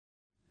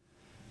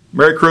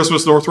Merry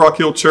Christmas, North Rock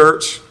Hill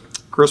Church.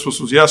 Christmas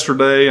was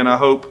yesterday, and I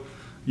hope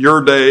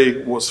your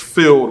day was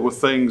filled with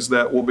things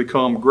that will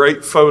become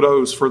great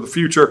photos for the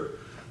future,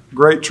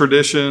 great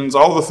traditions,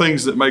 all the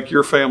things that make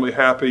your family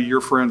happy,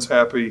 your friends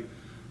happy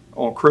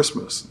on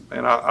Christmas.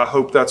 And I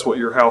hope that's what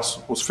your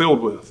house was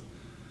filled with.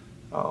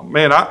 I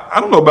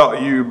don't know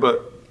about you,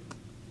 but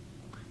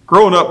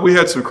growing up, we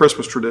had some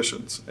Christmas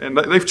traditions, and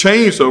they've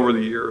changed over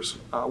the years.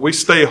 We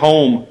stay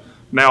home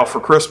now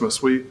for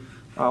Christmas. We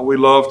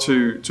love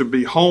to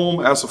be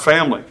home as a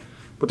family.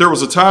 But there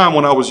was a time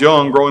when I was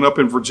young, growing up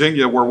in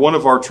Virginia, where one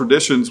of our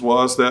traditions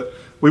was that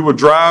we would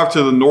drive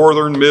to the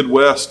northern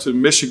Midwest, to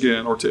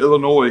Michigan or to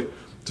Illinois,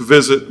 to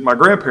visit my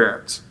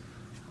grandparents.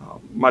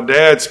 My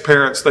dad's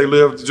parents, they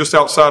lived just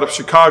outside of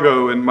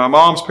Chicago, and my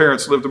mom's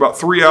parents lived about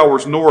 3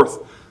 hours north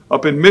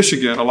up in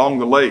Michigan along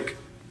the lake.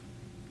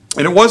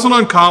 And it wasn't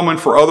uncommon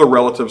for other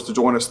relatives to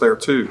join us there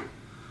too.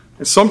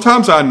 And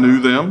sometimes I knew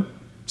them,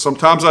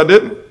 sometimes I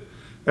didn't.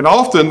 And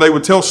often they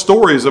would tell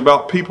stories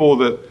about people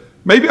that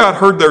maybe I'd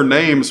heard their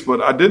names,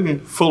 but I didn't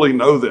fully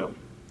know them.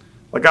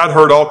 Like I'd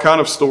heard all kind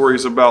of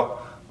stories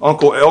about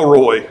Uncle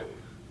Elroy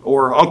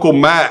or Uncle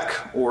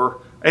Mac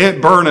or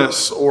Aunt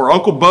Bernice or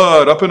Uncle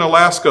Bud up in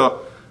Alaska.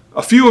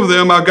 A few of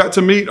them I got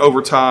to meet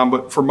over time,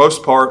 but for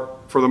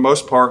the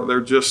most part, they're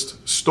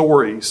just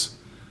stories.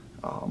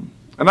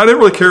 And I didn't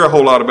really care a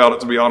whole lot about it,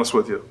 to be honest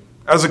with you.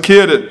 As a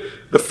kid,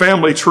 the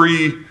family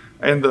tree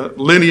and the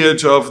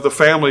lineage of the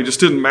family just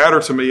didn't matter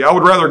to me. I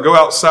would rather go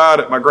outside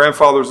at my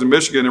grandfather's in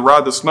Michigan and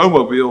ride the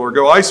snowmobile or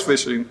go ice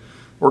fishing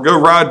or go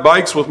ride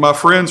bikes with my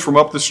friends from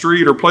up the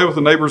street or play with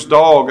the neighbor's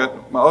dog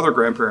at my other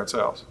grandparents'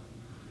 house.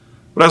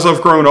 But as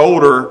I've grown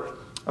older,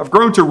 I've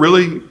grown to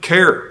really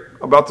care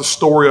about the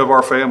story of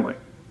our family,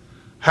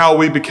 how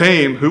we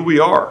became who we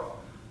are,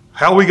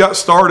 how we got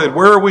started,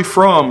 where are we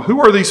from,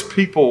 who are these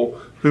people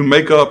who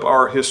make up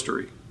our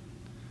history.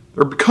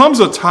 There becomes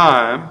a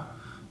time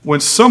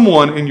when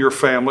someone in your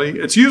family,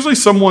 it's usually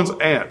someone's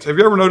aunt. Have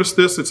you ever noticed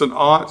this? It's an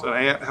aunt,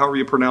 however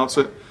you pronounce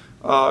it,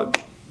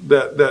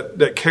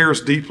 that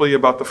cares deeply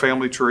about the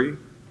family tree.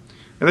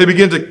 And they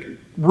begin to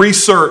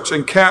research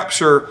and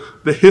capture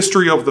the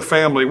history of the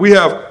family. We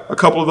have a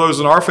couple of those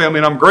in our family,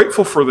 and I'm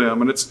grateful for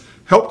them. And it's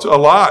helped a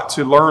lot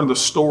to learn the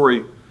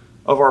story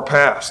of our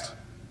past.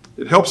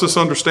 It helps us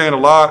understand a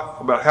lot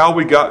about how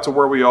we got to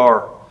where we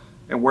are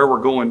and where we're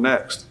going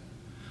next.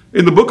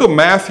 In the book of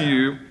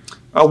Matthew,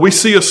 we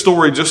see a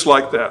story just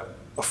like that,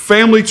 a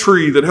family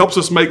tree that helps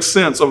us make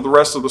sense of the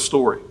rest of the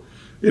story.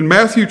 In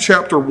Matthew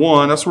chapter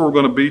 1, that's where we're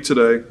going to be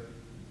today,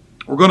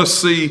 we're going to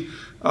see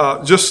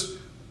just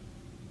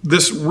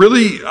this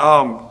really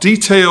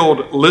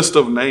detailed list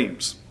of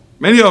names.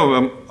 Many of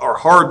them are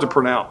hard to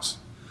pronounce.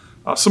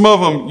 Some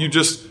of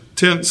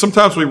them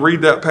sometimes we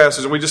read that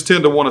passage and we just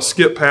tend to want to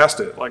skip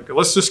past it. Like,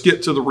 let's just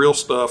get to the real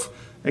stuff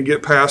and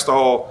get past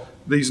all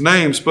these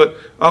names. But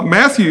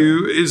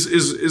Matthew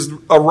is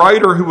a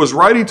writer who was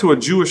writing to a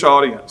Jewish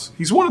audience.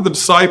 He's one of the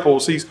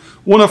disciples. He's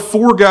one of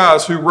four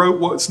guys who wrote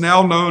what's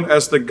now known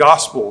as the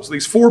Gospels.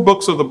 These 4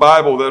 books of the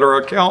Bible that are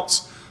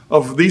accounts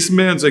of these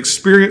men's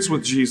experience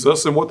with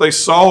Jesus and what they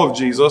saw of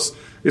Jesus.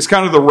 Is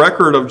kind of the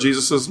record of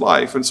Jesus'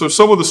 life. And so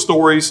some of the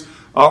stories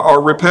are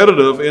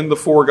repetitive in the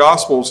 4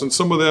 Gospels, and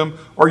some of them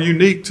are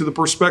unique to the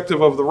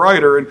perspective of the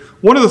writer. And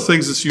one of the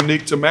things that's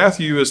unique to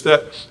Matthew is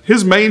that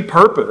his main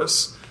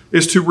purpose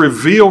is to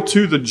reveal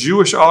to the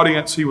Jewish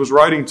audience he was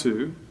writing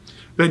to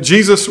that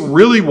Jesus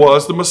really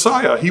was the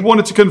Messiah. He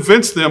wanted to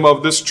convince them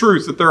of this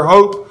truth, that their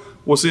hope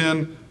was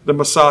in the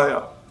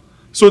Messiah.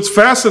 So it's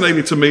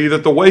fascinating to me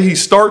that the way he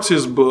starts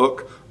his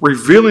book,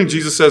 revealing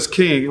Jesus as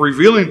King,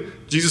 revealing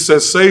Jesus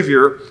as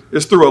Savior,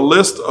 is through a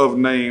list of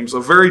names,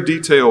 a very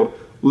detailed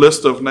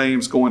list of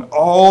names going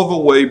all the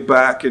way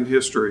back in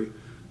history,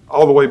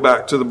 all the way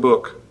back to the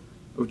book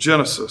of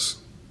Genesis.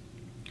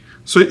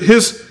 So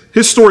his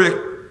story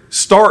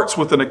starts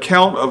with an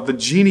account of the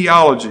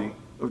genealogy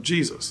of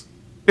Jesus.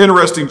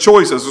 Interesting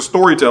choice as a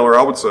storyteller,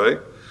 I would say.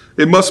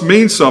 It must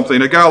mean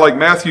something. A guy like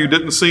Matthew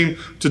didn't seem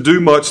to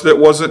do much that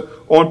wasn't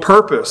on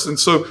purpose. And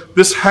so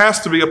this has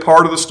to be a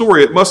part of the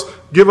story. It must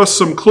give us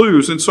some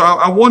clues. And so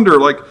I wonder,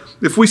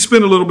 if we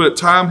spend a little bit of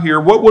time here,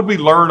 what would we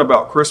learn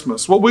about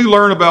Christmas? What would we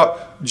learn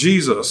about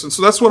Jesus? And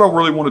so that's what I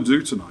really want to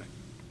do tonight.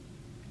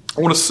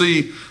 I want to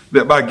see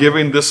that by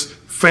giving this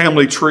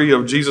family tree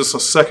of Jesus a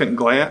second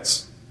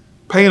glance,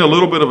 paying a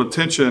little bit of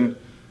attention,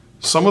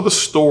 some of the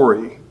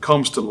story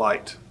comes to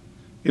light.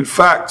 In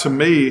fact, to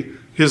me,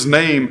 his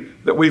name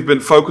that we've been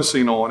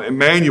focusing on,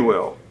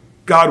 Immanuel,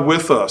 God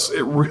with us,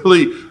 it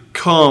really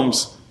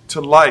comes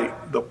to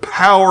light. The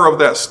power of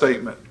that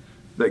statement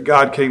that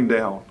God came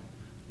down,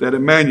 that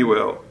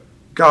Immanuel,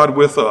 God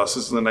with us,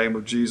 is the name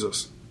of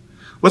Jesus.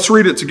 Let's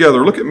read it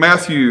together. Look at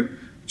Matthew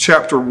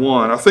chapter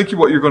 1. I think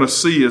what you're going to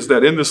see is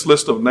that in this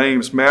list of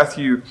names,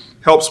 Matthew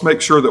helps make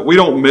sure that we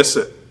don't miss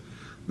it,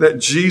 that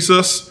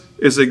Jesus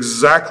is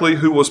exactly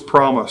who was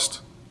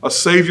promised, a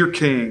Savior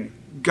King,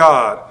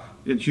 God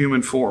in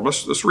human form.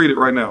 Let's read it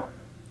right now.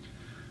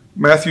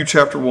 Matthew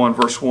chapter 1,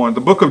 verse 1.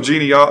 The book of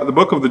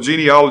the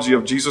genealogy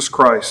of Jesus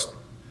Christ,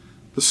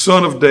 the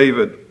son of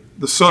David,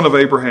 the son of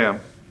Abraham.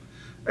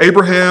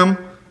 Abraham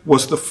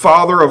was the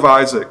father of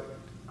Isaac.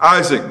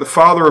 Isaac, the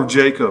father of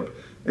Jacob.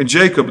 And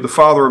Jacob, the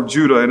father of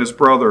Judah and his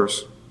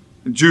brothers.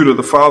 And Judah,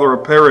 the father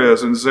of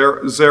Perez and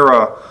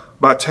Zerah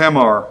by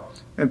Tamar.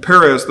 And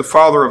Perez, the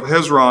father of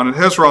Hezron. And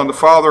Hezron, the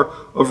father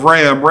of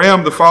Ram.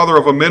 Ram, the father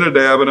of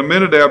Amminadab. And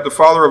Amminadab, the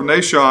father of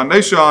Nahshon.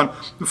 Nahshon,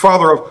 the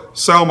father of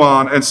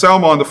Salmon. And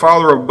Salmon, the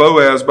father of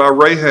Boaz by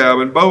Rahab.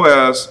 And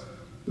Boaz,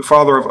 the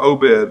father of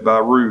Obed by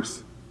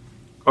Ruth.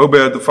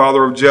 Obed, the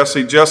father of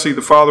Jesse. Jesse,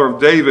 the father of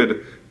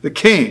David, the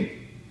king.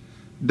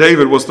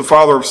 David was the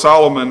father of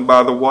Solomon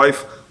by the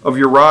wife of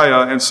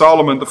Uriah. And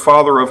Solomon, the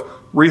father of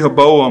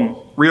Rehoboam.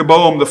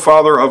 Rehoboam, the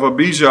father of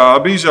Abijah.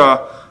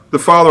 Abijah, the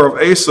father of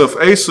Asaph.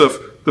 Asaph,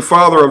 the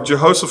father of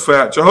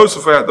Jehoshaphat.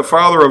 Jehoshaphat, the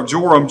father of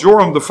Joram.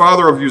 Joram, the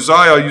father of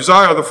Uzziah.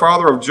 Uzziah, the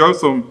father of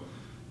Jotham.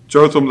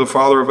 Jotham, the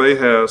father of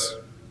Ahaz.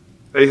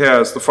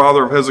 Ahaz, the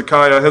father of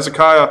Hezekiah.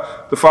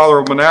 Hezekiah, the father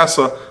of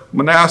Manasseh.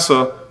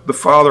 Manasseh, the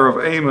father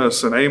of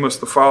Amos. And Amos,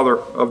 the father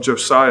of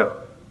Josiah.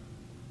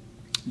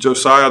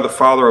 Josiah, the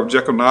father of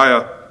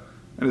Jeconiah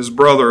and his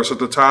brothers at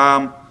the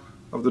time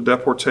of the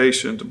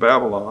deportation to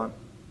Babylon.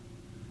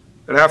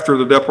 And after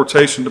the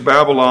deportation to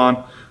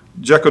Babylon,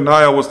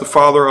 Jeconiah was the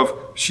father of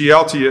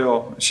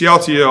Shealtiel.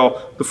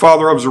 Shealtiel, the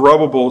father of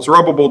Zerubbabel.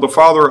 Zerubbabel, the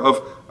father of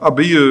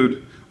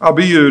Abiud.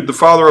 Abiud, the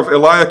father of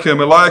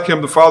Eliakim.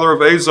 Eliakim, the father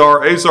of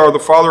Azar. Azar, the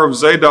father of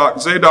Zadok.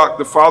 Zadok,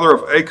 the father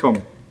of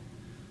Achim.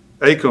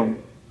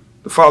 Achim,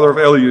 the father of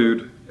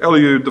Eliud.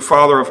 Eliud, the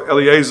father of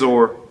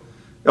Eleazar.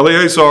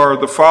 Eleazar,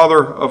 the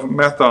father of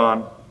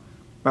Matthan.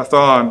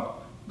 Matthan,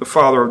 the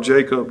father of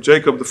Jacob.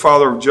 Jacob, the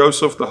father of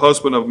Joseph, the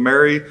husband of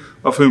Mary,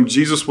 of whom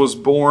Jesus was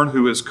born,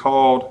 who is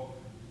called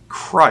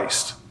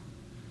Christ.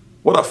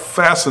 What a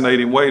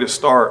fascinating way to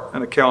start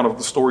an account of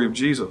the story of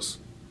Jesus.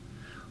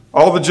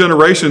 All the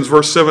generations,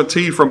 verse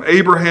 17, from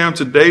Abraham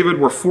to David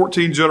were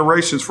 14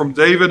 generations. From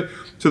David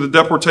to the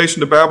deportation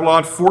to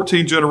Babylon,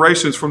 14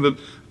 generations. From the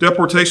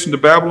deportation to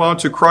Babylon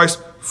to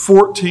Christ,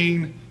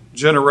 14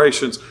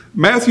 generations.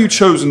 Matthew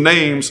chose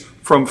names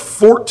from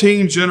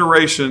 14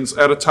 generations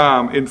at a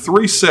time in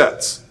 3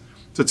 sets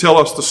to tell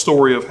us the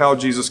story of how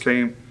Jesus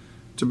came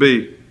to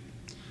be.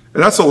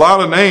 And that's a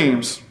lot of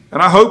names.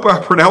 And I hope I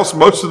pronounced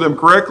most of them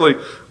correctly,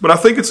 but I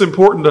think it's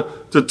important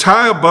to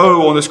tie a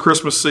bow on this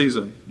Christmas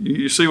season.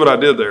 You see what I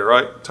did there,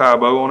 right? Tie a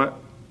bow on it.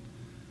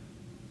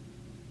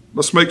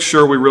 Let's make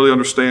sure we really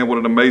understand what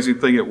an amazing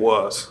thing it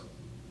was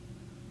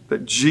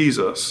that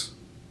Jesus,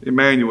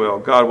 Immanuel,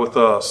 God with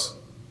us,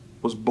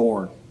 was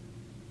born.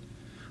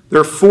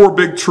 There are 4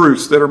 big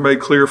truths that are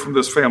made clear from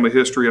this family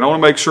history, and I want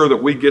to make sure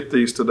that we get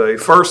these today.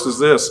 First is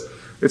this.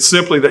 It's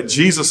simply that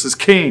Jesus is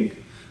King.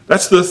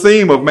 That's the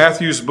theme of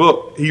Matthew's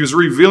book. He was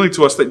revealing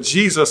to us that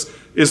Jesus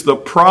is the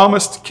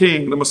promised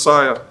King, the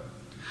Messiah.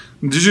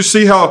 Did you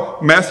see how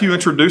Matthew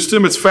introduced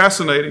him? It's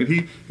fascinating.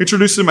 He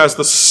introduced him as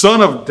the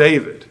son of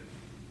David.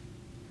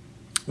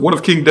 One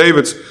of King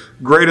David's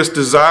greatest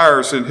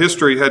desires in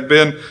history had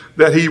been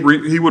that he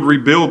would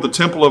rebuild the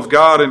temple of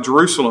God in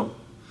Jerusalem.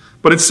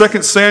 But in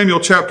 2 Samuel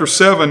chapter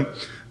 7,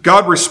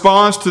 God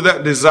responds to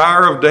that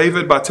desire of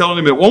David by telling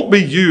him it won't be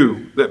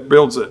you that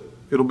builds it.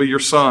 It'll be your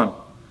son,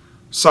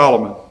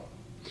 Solomon.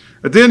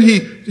 And then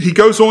he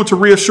goes on to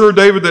reassure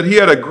David that he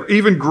had an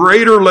even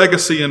greater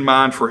legacy in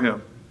mind for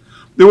him.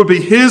 There would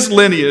be his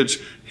lineage,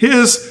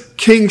 his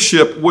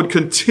kingship would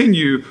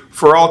continue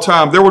for all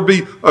time. There would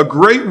be a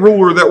great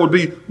ruler that would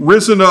be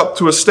risen up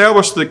to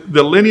establish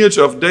the lineage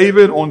of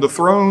David on the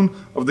throne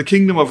of the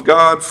kingdom of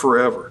God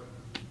forever.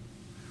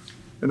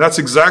 And that's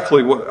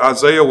exactly what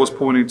Isaiah was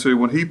pointing to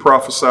when he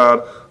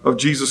prophesied of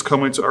Jesus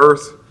coming to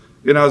earth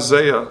in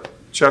Isaiah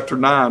chapter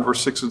 9,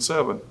 verse 6 and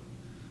 7.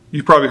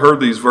 You've probably heard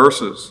these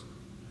verses.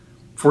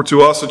 For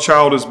to us a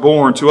child is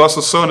born, to us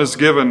a son is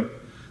given.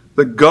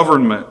 The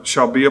government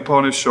shall be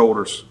upon his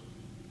shoulders.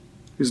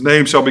 His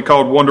name shall be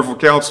called Wonderful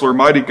Counselor,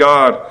 Mighty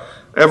God,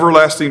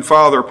 Everlasting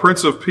Father,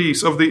 Prince of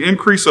Peace. Of the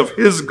increase of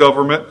his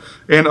government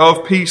and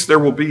of peace there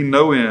will be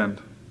no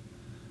end.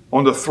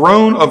 On the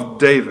throne of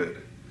David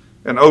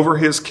and over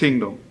his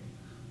kingdom,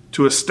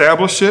 to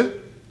establish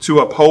it, to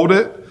uphold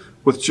it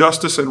with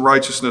justice and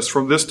righteousness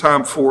from this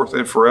time forth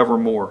and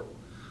forevermore.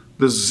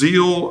 The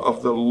zeal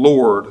of the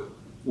Lord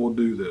will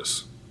do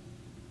this.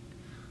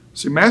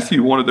 See,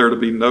 Matthew wanted there to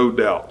be no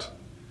doubt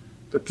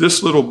that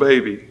this little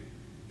baby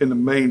in the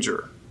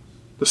manger,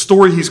 the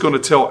story he's going to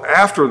tell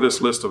after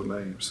this list of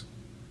names,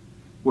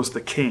 was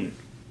the king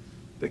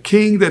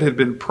that had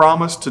been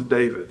promised to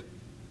David.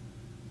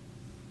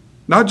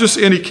 Not just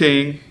any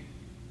king,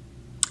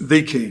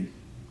 the king.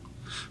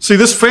 See,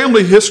 this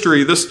family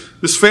history,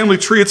 this family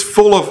tree, it's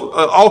full of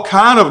all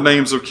kind of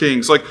names of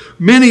kings. Like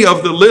many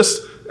of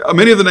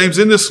the names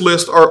in this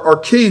list are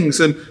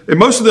kings, and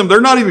most of them, they're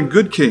not even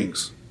good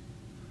kings.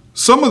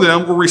 Some of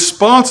them were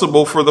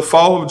responsible for the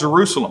fall of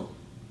Jerusalem.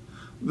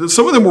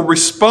 Some of them were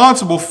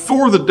responsible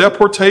for the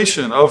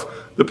deportation of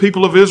the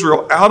people of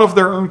Israel out of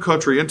their own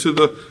country into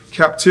the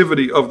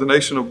captivity of the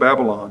nation of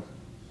Babylon.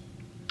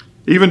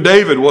 Even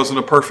David wasn't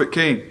a perfect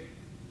king.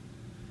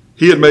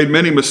 He had made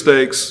many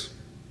mistakes.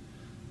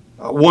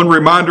 One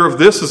reminder of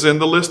this is in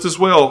the list as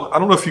well. I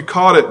don't know if you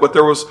caught it, but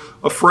there was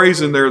a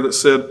phrase in there that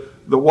said,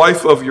 the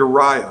wife of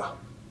Uriah.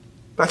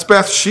 That's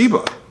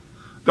Bathsheba.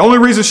 The only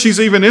reason she's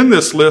even in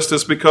this list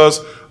is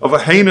because of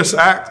a heinous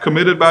act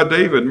committed by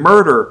David,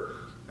 murder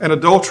and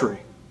adultery.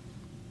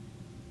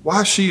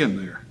 Why is she in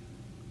there?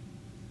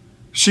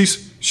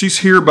 She's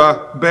here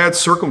by bad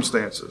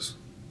circumstances.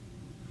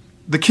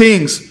 The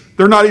kings,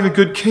 they're not even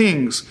good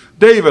kings.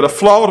 David, a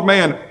flawed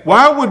man.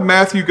 Why would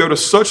Matthew go to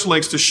such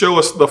lengths to show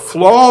us the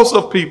flaws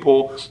of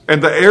people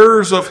and the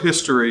errors of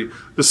history,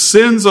 the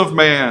sins of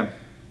man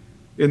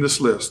in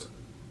this list?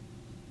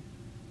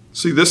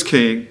 See, this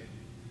king,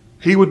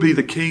 he would be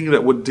the king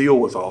that would deal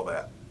with all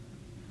that.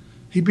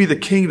 He'd be the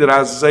king that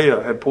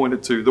Isaiah had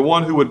pointed to, the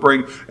one who would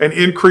bring an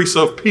increase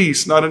of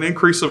peace, not an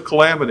increase of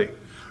calamity.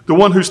 The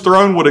one whose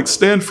throne would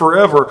extend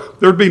forever.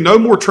 There'd be no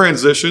more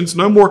transitions,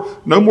 no more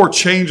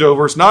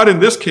changeovers, not in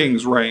this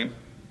king's reign.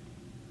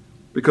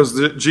 Because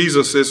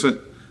Jesus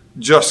isn't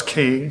just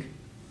king,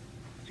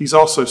 he's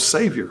also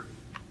Savior.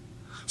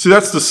 See,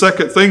 that's the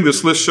second thing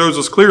this list shows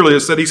us clearly,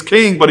 is that he's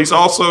king, but he's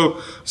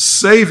also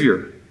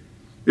Savior.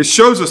 It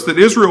shows us that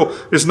Israel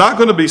is not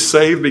going to be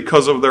saved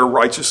because of their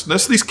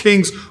righteousness. These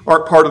kings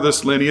aren't part of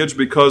this lineage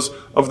because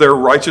of their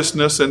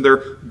righteousness and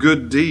their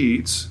good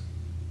deeds.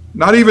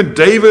 Not even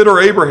David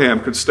or Abraham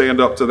could stand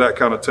up to that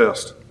kind of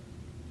test.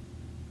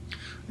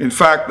 In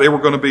fact, they were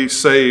going to be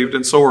saved,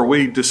 and so are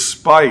we,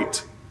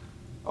 despite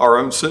our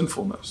own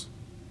sinfulness.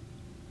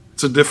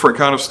 It's a different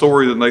kind of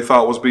story than they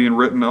thought was being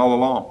written all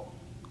along.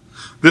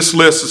 This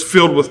list is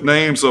filled with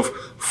names of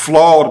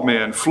flawed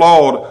men,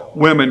 flawed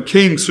women,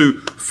 kings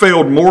who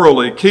failed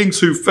morally,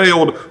 kings who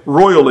failed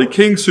royally,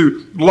 kings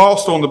who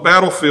lost on the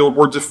battlefield,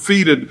 were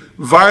defeated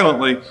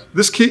violently.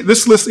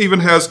 This list even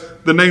has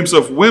the names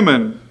of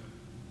women,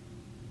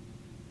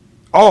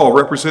 all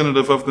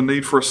representative of the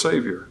need for a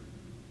Savior.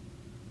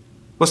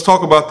 Let's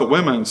talk about the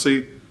women.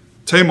 See,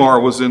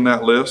 Tamar was in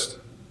that list.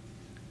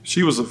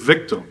 She was a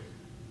victim.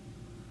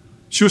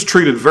 She was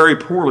treated very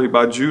poorly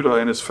by Judah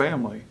and his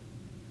family.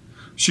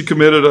 She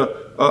committed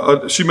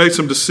she made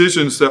some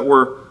decisions that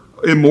were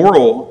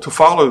immoral to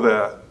follow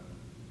that.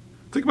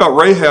 Think about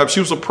Rahab. She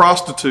was a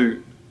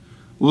prostitute,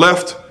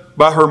 left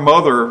by her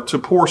mother to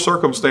poor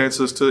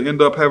circumstances to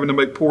end up having to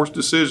make poor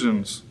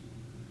decisions.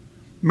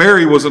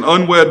 Mary was an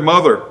unwed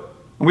mother.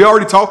 And we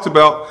already talked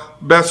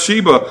about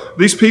Bathsheba.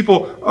 These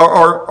people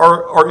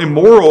are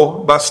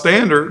immoral by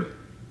standard.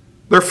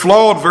 They're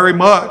flawed very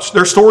much.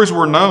 Their stories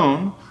were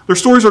known. Their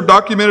stories are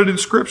documented in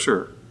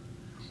Scripture.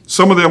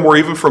 Some of them were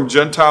even from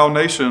Gentile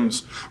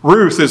nations.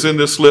 Ruth is in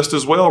this list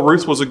as well.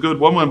 Ruth was a good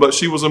woman, but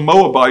she was a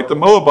Moabite. The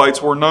Moabites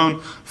were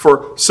known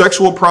for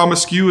sexual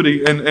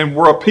promiscuity and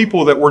were a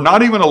people that were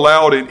not even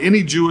allowed in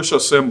any Jewish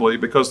assembly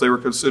because they were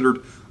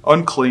considered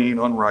unclean,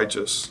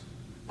 unrighteous.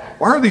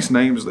 Why are these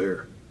names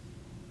there?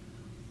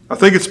 I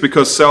think it's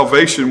because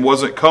salvation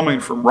wasn't coming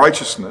from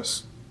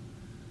righteousness.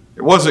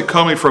 It wasn't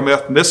coming from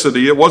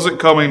ethnicity. It wasn't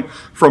coming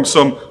from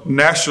some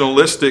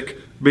nationalistic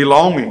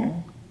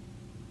belonging.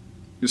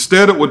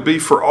 Instead, it would be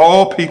for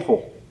all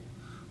people,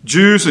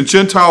 Jews and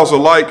Gentiles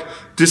alike,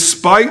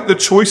 despite the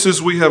choices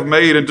we have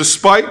made and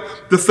despite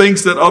the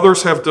things that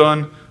others have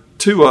done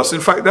to us. In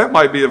fact, that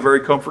might be a very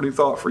comforting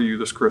thought for you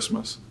this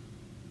Christmas.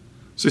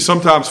 See,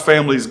 sometimes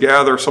families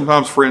gather,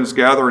 sometimes friends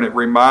gather, and it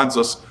reminds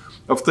us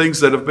of things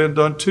that have been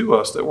done to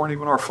us that weren't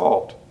even our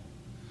fault.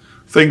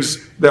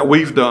 Things that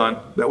we've done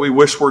that we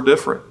wish were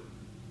different.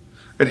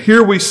 And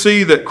here we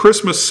see that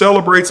Christmas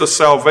celebrates a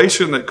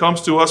salvation that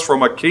comes to us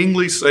from a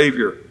kingly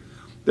Savior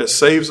that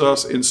saves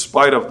us in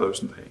spite of those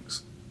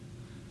things.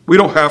 We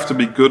don't have to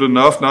be good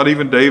enough. Not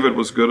even David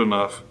was good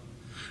enough.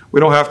 We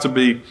don't have to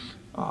be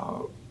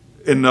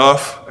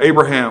enough.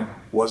 Abraham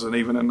wasn't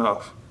even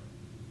enough.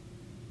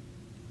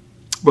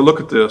 But look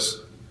at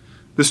this.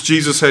 This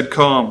Jesus had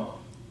come.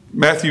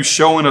 Matthew's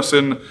showing us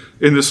in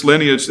this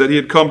lineage that he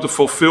had come to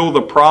fulfill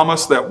the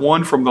promise that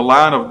one from the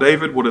line of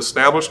David would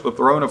establish the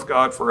throne of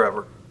God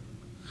forever.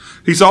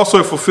 He's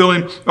also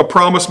fulfilling a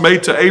promise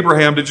made to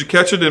Abraham. Did you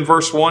catch it in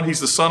verse 1? He's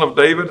the son of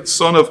David,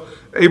 son of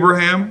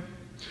Abraham.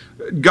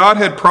 God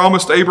had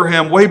promised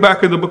Abraham way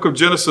back in the book of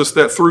Genesis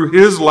that through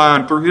his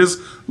line, through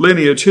his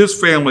lineage, his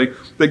family,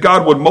 that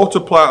God would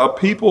multiply a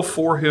people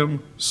for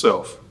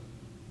himself.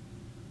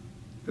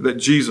 That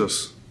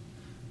Jesus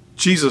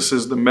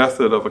is the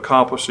method of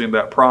accomplishing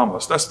that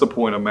promise. That's the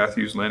point of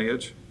Matthew's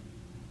lineage.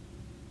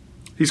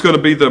 He's going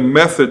to be the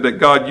method that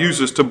God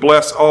uses to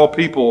bless all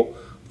people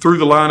through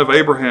the line of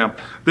Abraham.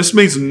 This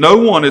means no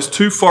one is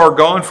too far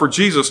gone for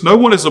Jesus. No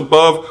one is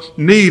above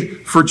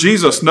need for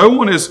Jesus. No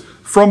one is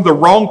from the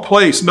wrong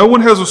place. No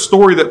one has a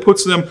story that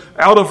puts them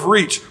out of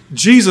reach.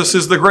 Jesus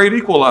is the great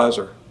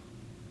equalizer.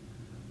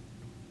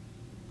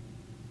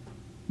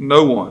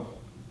 No one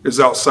is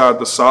outside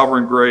the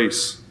sovereign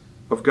grace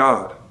of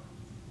God.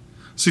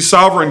 See,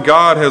 sovereign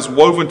God has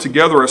woven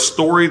together a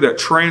story that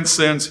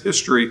transcends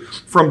history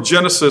from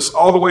Genesis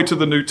all the way to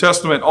the New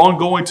Testament,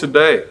 ongoing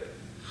today.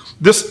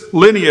 This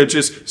lineage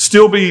is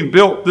still being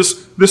built.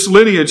 This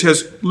lineage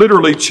has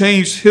literally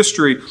changed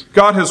history.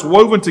 God has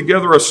woven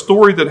together a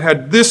story that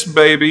had this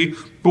baby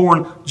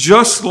born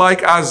just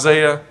like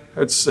Isaiah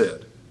had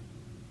said.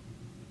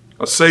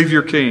 A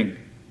Savior King.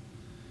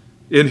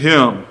 In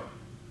him,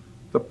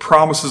 the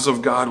promises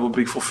of God will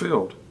be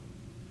fulfilled.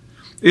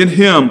 In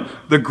him,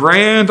 the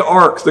grand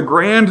arc, the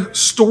grand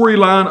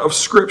storyline of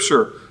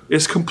Scripture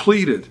is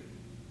completed.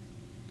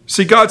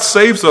 See, God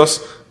saves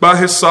us by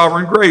his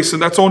sovereign grace,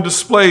 and that's on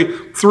display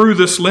through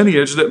this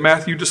lineage that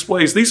Matthew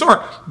displays. These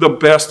aren't the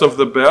best of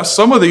the best.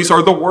 Some of these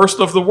are the worst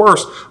of the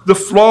worst. The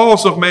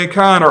flaws of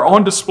mankind are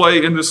on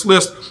display in this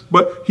list,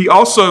 but he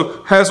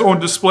also has on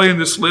display in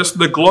this list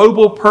the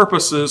global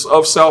purposes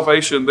of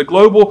salvation, the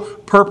global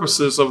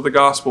purposes of the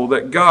gospel,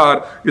 that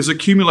God is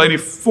accumulating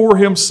for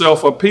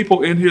himself a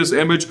people in his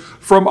image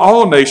from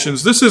all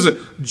nations. This isn't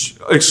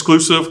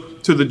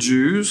exclusive to the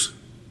Jews,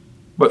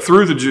 but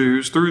through the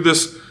Jews, through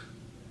this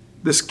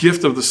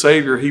gift of the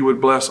Savior, he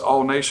would bless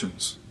all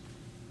nations.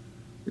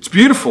 It's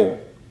beautiful.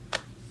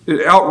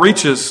 It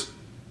outreaches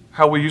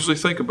how we usually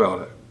think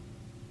about it.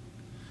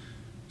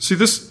 See,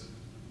 this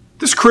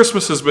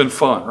Christmas has been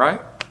fun, right?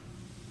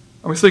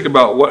 I mean, think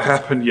about what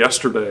happened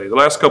yesterday. The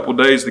last couple of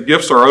days, the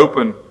gifts are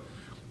open.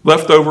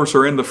 Leftovers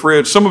are in the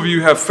fridge. Some of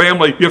you have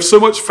family. You have so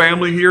much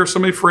family here, so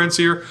many friends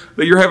here,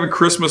 that you're having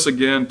Christmas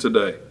again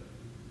today.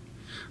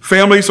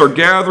 Families are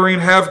gathering,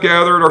 have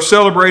gathered, are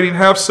celebrating,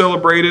 have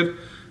celebrated.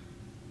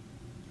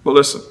 But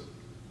listen,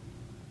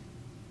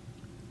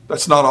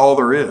 that's not all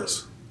there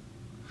is.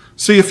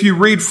 See, if you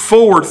read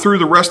forward through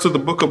the rest of the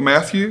book of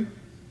Matthew,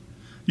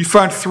 you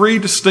find three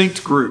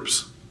distinct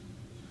groups.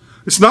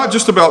 It's not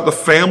just about the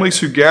families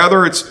who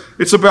gather,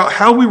 it's about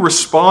how we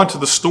respond to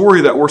the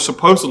story that we're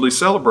supposedly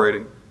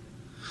celebrating.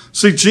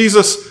 See,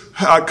 Jesus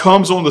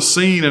comes on the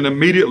scene and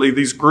immediately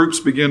these groups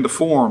begin to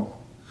form.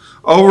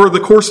 Over the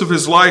course of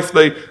his life,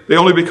 they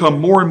only become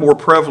more and more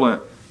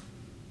prevalent.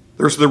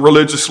 There's the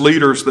religious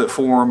leaders that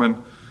form,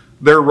 and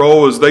their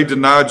role is they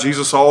deny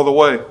Jesus all the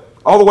way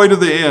to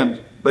the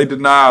end. They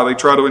deny, they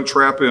try to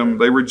entrap him,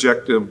 they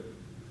reject him.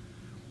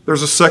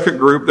 There's a second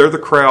group, they're the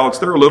crowds,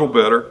 they're a little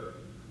better.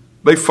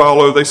 They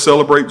follow, they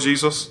celebrate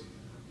Jesus,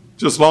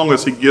 just as long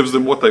as he gives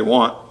them what they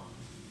want,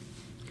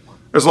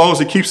 as long as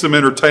he keeps them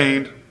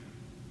entertained.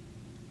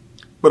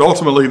 But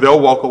ultimately,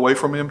 they'll walk away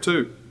from him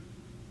too.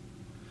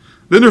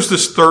 Then there's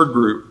this third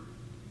group.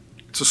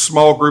 It's a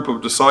small group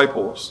of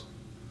disciples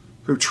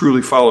who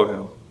truly follow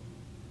him.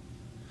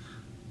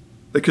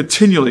 They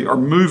continually are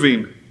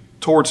moving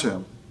towards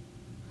him.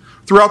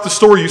 Throughout the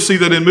story, you see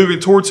that in moving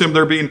towards him,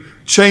 they're being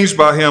changed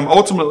by him.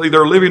 Ultimately,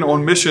 they're living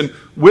on mission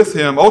with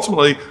him.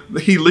 Ultimately,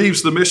 he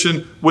leaves the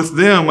mission with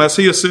them as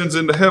he ascends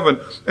into heaven.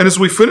 And as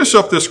we finish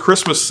up this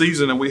Christmas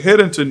season and we head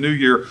into New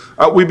Year,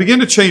 we begin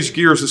to change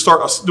gears and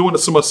start doing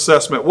some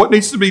assessment. What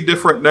needs to be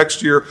different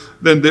next year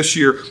than this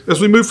year?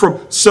 As we move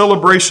from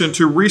celebration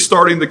to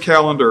restarting the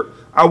calendar,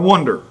 I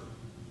wonder,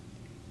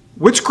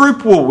 which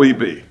group will we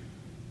be?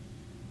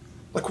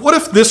 Like, what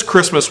if this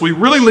Christmas we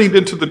really leaned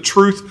into the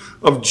truth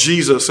of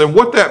Jesus and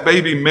what that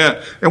baby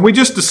meant, and we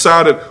just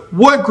decided,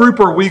 what group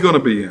are we going to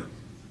be in?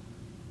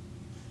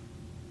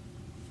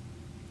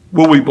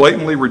 Will we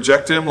blatantly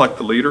reject him like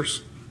the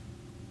leaders?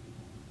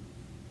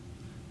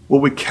 Will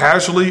we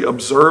casually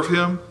observe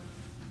him,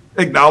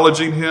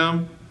 acknowledging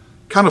him,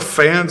 kind of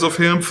fans of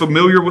him,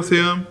 familiar with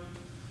him,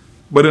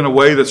 but in a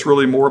way that's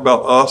really more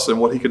about us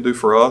and what he could do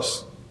for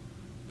us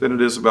than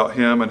it is about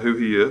him and who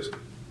he is?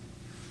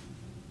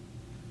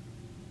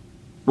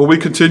 Will we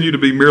continue to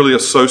be merely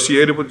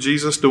associated with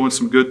Jesus, doing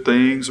some good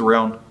things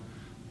around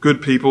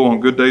good people on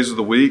good days of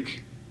the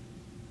week,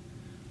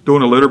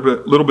 doing a little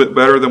bit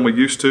better than we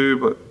used to,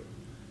 but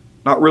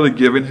not really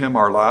giving him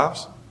our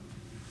lives?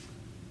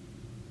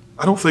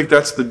 I don't think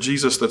that's the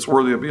Jesus that's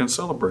worthy of being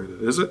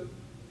celebrated, is it?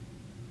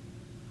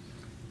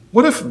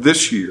 What if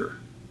this year,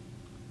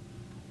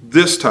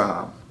 this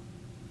time,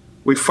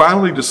 we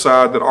finally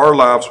decide that our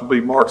lives will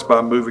be marked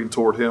by moving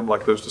toward him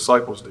like those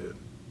disciples did?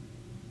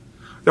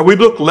 That we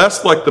look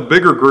less like the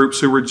bigger groups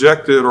who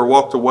rejected or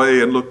walked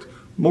away and looked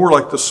more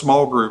like the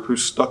small group who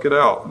stuck it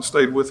out and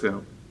stayed with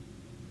him?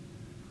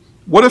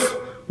 What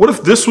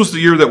if this was the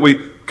year that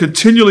we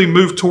continually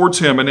move towards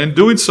him, and in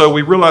doing so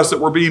we realize that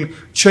we're being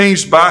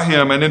changed by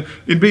him, and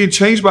in being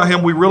changed by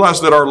him we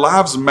realize that our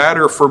lives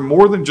matter for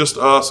more than just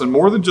us and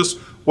more than just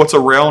what's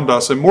around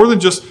us and more than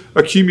just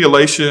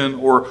accumulation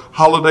or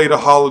holiday to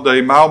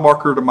holiday, mile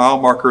marker to mile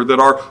marker, that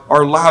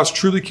our lives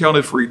truly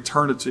counted for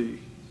eternity,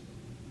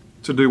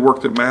 to do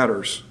work that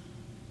matters.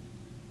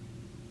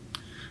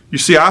 You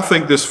see, I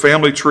think this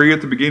family tree at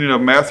the beginning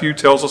of Matthew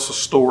tells us a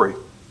story.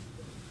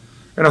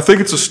 And I think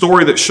it's a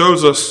story that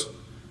shows us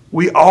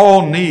we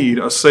all need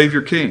a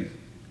Savior King.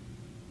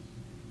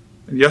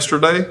 And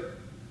yesterday,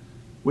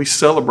 we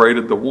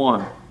celebrated the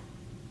one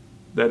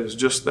that is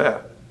just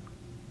that,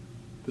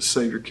 the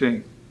Savior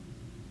King.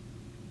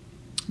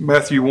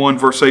 Matthew 1,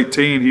 verse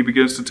 18, he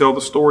begins to tell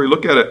the story.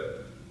 Look at it.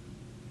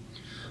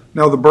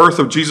 Now the birth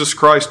of Jesus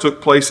Christ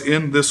took place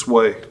in this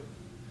way.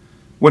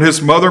 When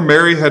his mother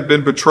Mary had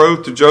been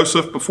betrothed to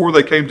Joseph, before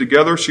they came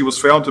together, she was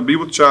found to be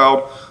with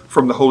child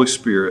from the Holy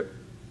Spirit.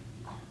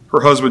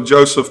 Her husband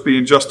Joseph,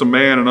 being just a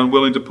man and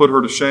unwilling to put her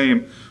to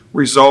shame,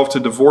 resolved to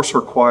divorce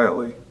her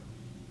quietly.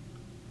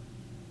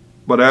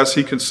 But as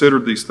he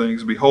considered these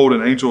things, behold,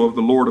 an angel of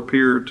the Lord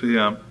appeared to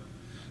him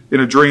in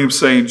a dream,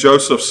 saying,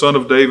 Joseph, son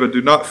of David,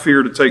 do not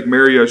fear to take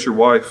Mary as your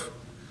wife,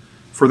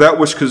 for that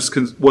which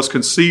was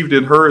conceived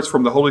in her is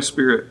from the Holy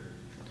Spirit.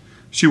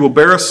 She will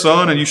bear a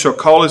son, and you shall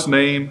call his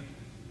name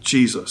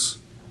Jesus,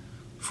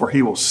 for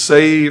he will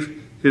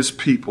save his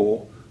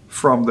people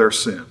from their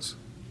sins.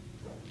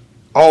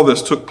 All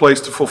this took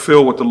place to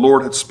fulfill what the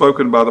Lord had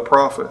spoken by the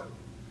prophet.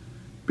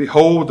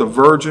 Behold, the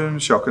virgin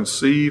shall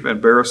conceive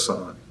and bear a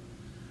son,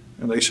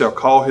 and they shall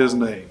call his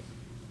name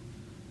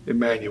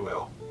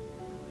Immanuel,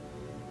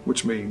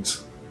 which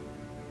means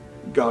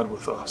God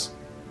with us.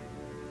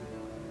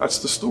 That's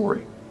the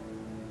story.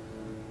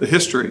 The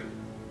history,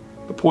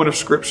 the point of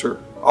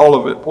Scripture, all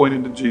of it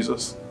pointing to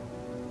Jesus.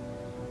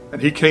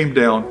 And he came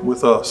down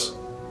with us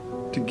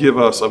to give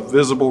us a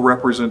visible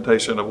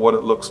representation of what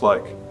it looks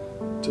like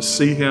to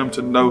see him,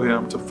 to know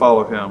him, to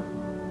follow him.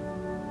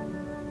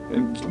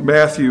 And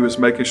Matthew is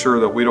making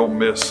sure that we don't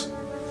miss.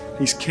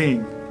 He's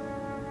King.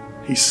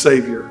 He's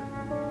Savior.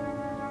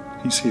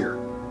 He's here.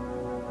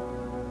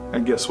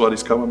 And guess what?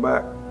 He's coming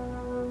back.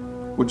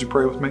 Would you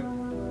pray with me?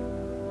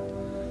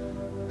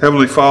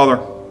 Heavenly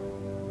Father,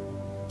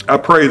 I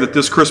pray that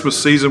this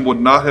Christmas season would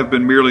not have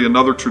been merely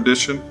another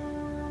tradition,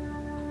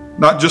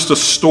 not just a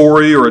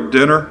story or a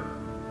dinner.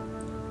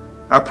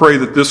 I pray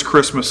that this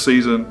Christmas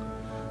season,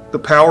 the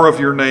power of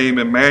your name,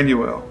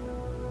 Immanuel,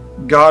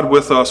 God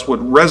with us, would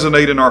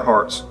resonate in our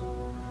hearts,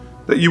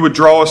 that you would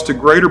draw us to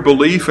greater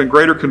belief and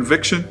greater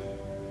conviction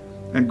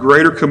and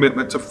greater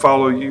commitment to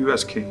follow you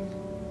as King.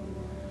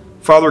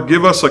 Father,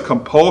 give us a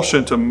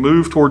compulsion to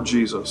move toward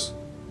Jesus.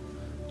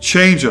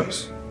 Change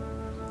us,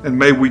 and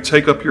may we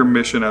take up your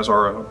mission as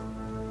our own.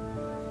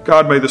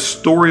 God, may the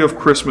story of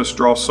Christmas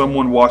draw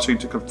someone watching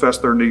to confess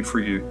their need for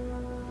you,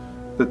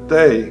 that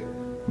they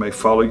may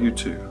follow you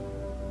too.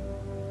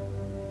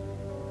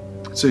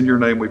 It's in your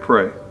name we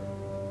pray.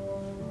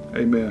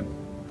 Amen.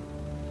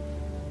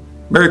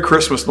 Merry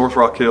Christmas, North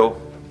Rock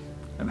Hill,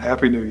 and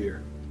Happy New Year.